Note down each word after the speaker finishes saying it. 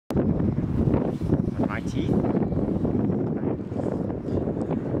my teeth.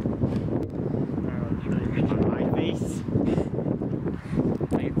 On my face.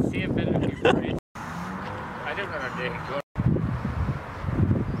 I can see a bit of your brain. I don't know how to go.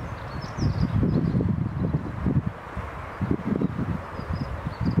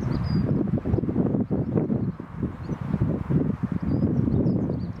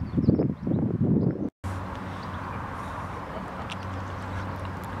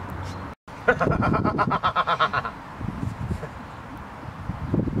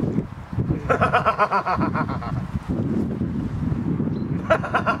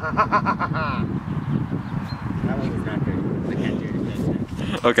 That one was not good. I can't do it again.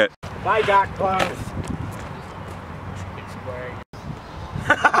 Okay. My got close. It's wearing.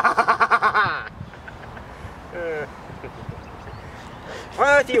 What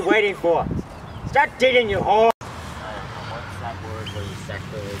else are you waiting for? Start digging, you whore! What's that word where you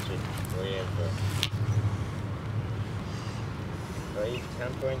sacrilege and live? Brave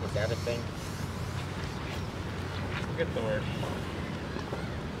tampering? Is that a thing? Forget the word.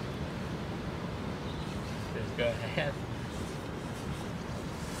 Just go ahead.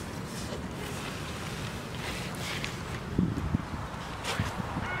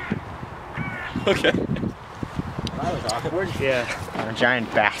 Okay. That was awkward. Yeah. On a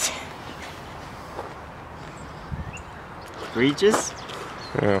giant bat. Regis?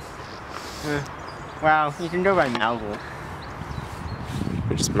 Yeah. Well, you can go by Melville.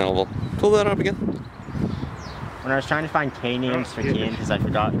 Just Melville. Pull that up again. When I was trying to find K names for Ken, because I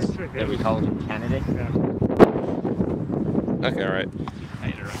forgot that we called him Kennedy. Okay, alright.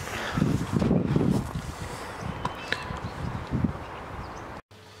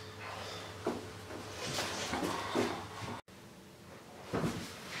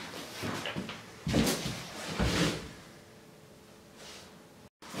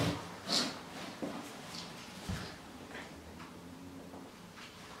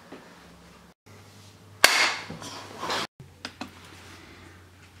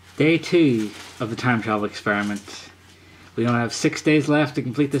 Day 2 of the time travel experiment. We only have 6 days left to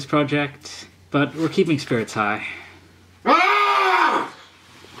complete this project, but we're keeping spirits high.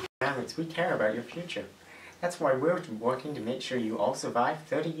 Alex, we care about your future. That's why we're working to make sure you all survive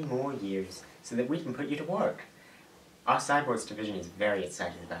 30 more years, so that we can put you to work. Our Cyborgs division is very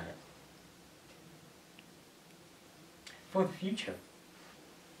excited about it. For the future.